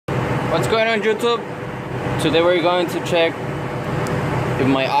What's going on, YouTube? Today we're going to check if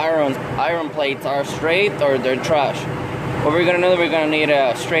my iron plates are straight or they're trash. What we're gonna know, we're gonna need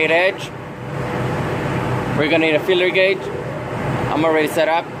a straight edge. We're gonna need a feeler gauge. I'm already set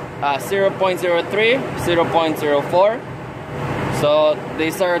up 0.03, 0.04. So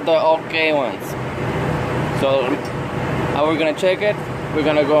these are the okay ones. So how we're gonna check it? We're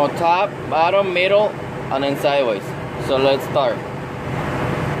gonna go top, bottom, middle, and then sideways. So let's start.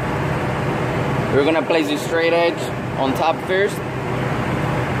 We're gonna place the straight edge on top first.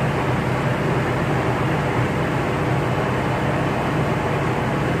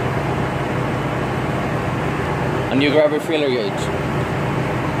 And you grab your feeler gauge.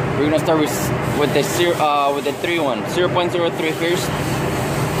 We're gonna start with the 3 one, 0.03 first.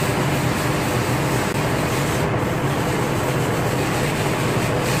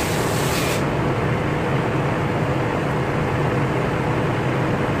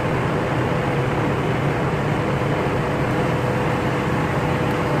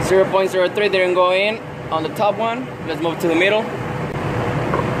 .03 didn't go in on the top one. Let's move to the middle.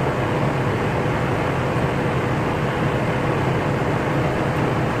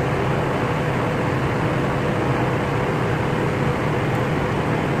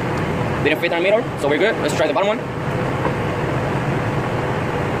 Didn't fit on the middle, so we're good. Let's try the bottom one.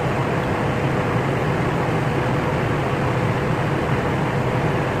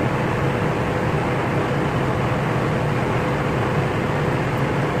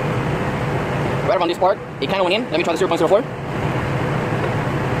 Right around this part, it kind of went in. Let me try the 0.04.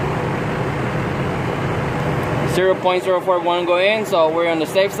 0.04 won't go in, so we're on the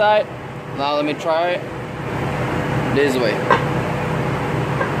safe side. Now let me try it this way.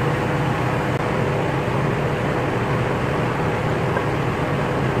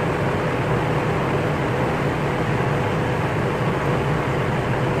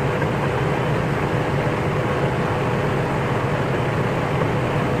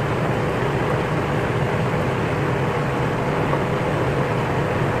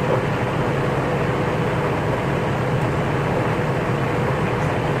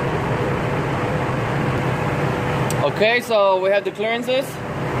 Okay, so we have the clearances.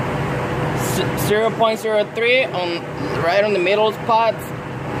 0.03 on right on the middle spot.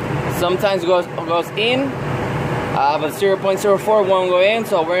 Sometimes goes in, but 0.04 won't go in,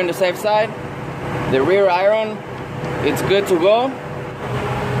 so we're in the safe side. The rear iron, it's good to go.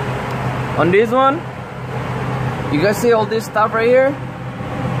 On this one, you guys see all this stuff right here?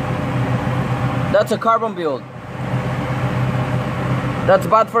 That's a carbon build. That's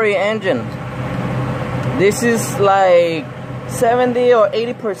bad for your engine. This is like 70 or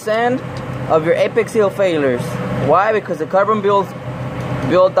 80% of your apex seal failures. Why? Because the carbon built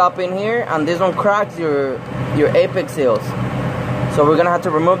up in here, and this one cracks your apex seals. So we're gonna have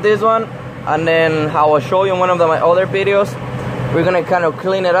to remove this one, and then how I'll show you in one of my other videos, we're gonna kind of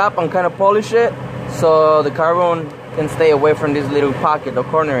clean it up and kind of polish it so the carbon can stay away from this little pocket or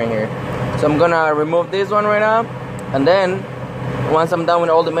corner in here. So I'm gonna remove this one right now, and then once I'm done with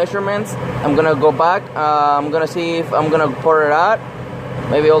all the measurements, I'm gonna go back. I'm gonna see if I'm gonna pour it out.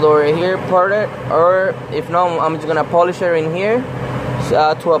 Maybe all the way here, pour it. Or if not, I'm just gonna polish it in here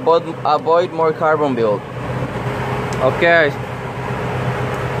to avoid more carbon build. Okay.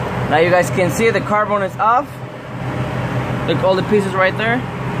 Now you guys can see the carbon is off. Look, all the pieces right there.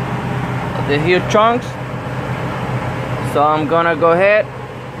 The huge chunks. So I'm gonna go ahead.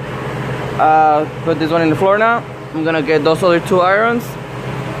 Put this one in the floor now. I'm gonna get those other 2 irons,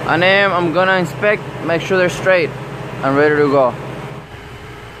 and then I'm gonna inspect, make sure they're straight and ready to go.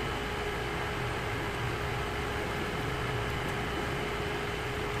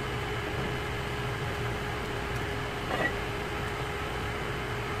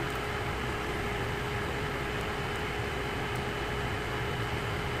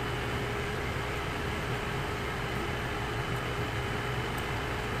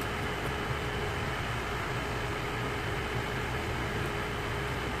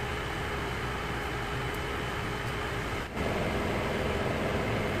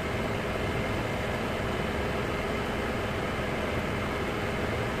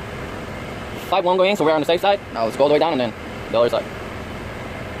 Side one going, so we're on the safe side. Now let's go all the way down and then the other side.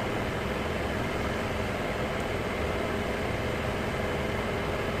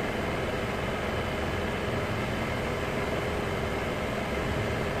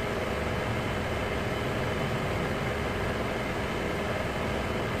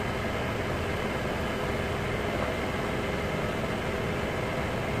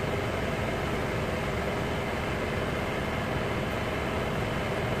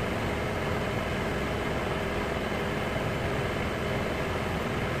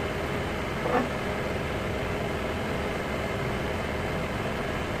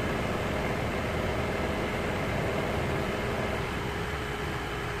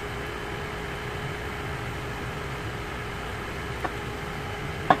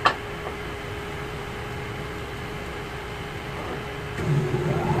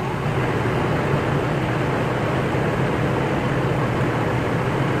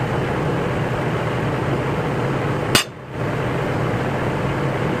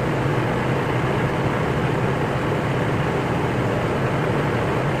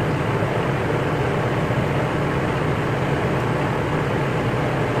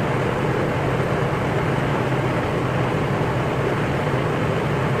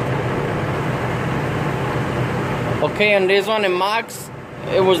 Okay, and this one in Max,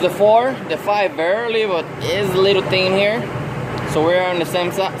 it was the 4, the 5 barely, but it's a little thin here. So we're on the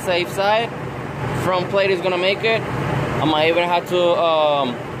same safe side. Front plate is gonna make it. I might even have to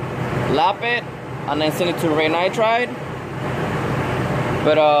lap it and then send it to Ray Nitride.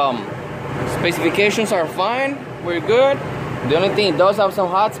 But specifications are fine. We're good. The only thing, it does have some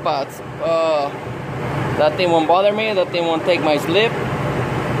hot spots. That thing won't bother me. That thing won't take my slip.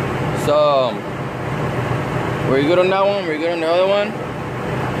 So we're good on that one. We're good on the other one.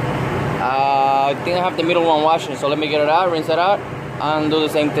 I think I have the middle one washing, so let me get it out, rinse it out, and do the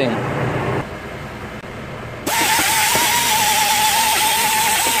same thing.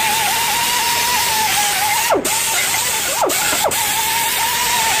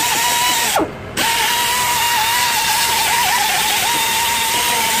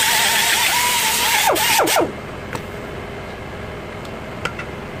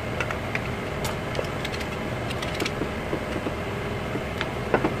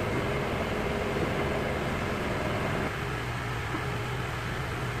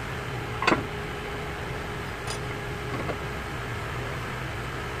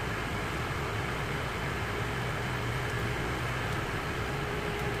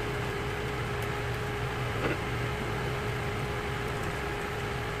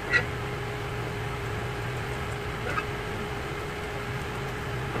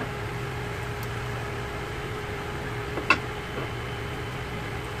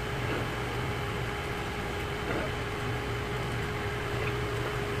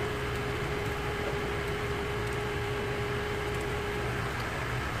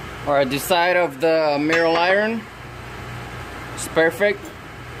 Alright, this side of the mirror iron is perfect.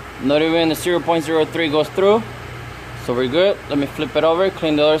 Not even the 0.03 goes through. So we're good. Let me flip it over,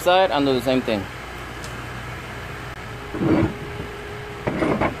 clean the other side, and do the same thing.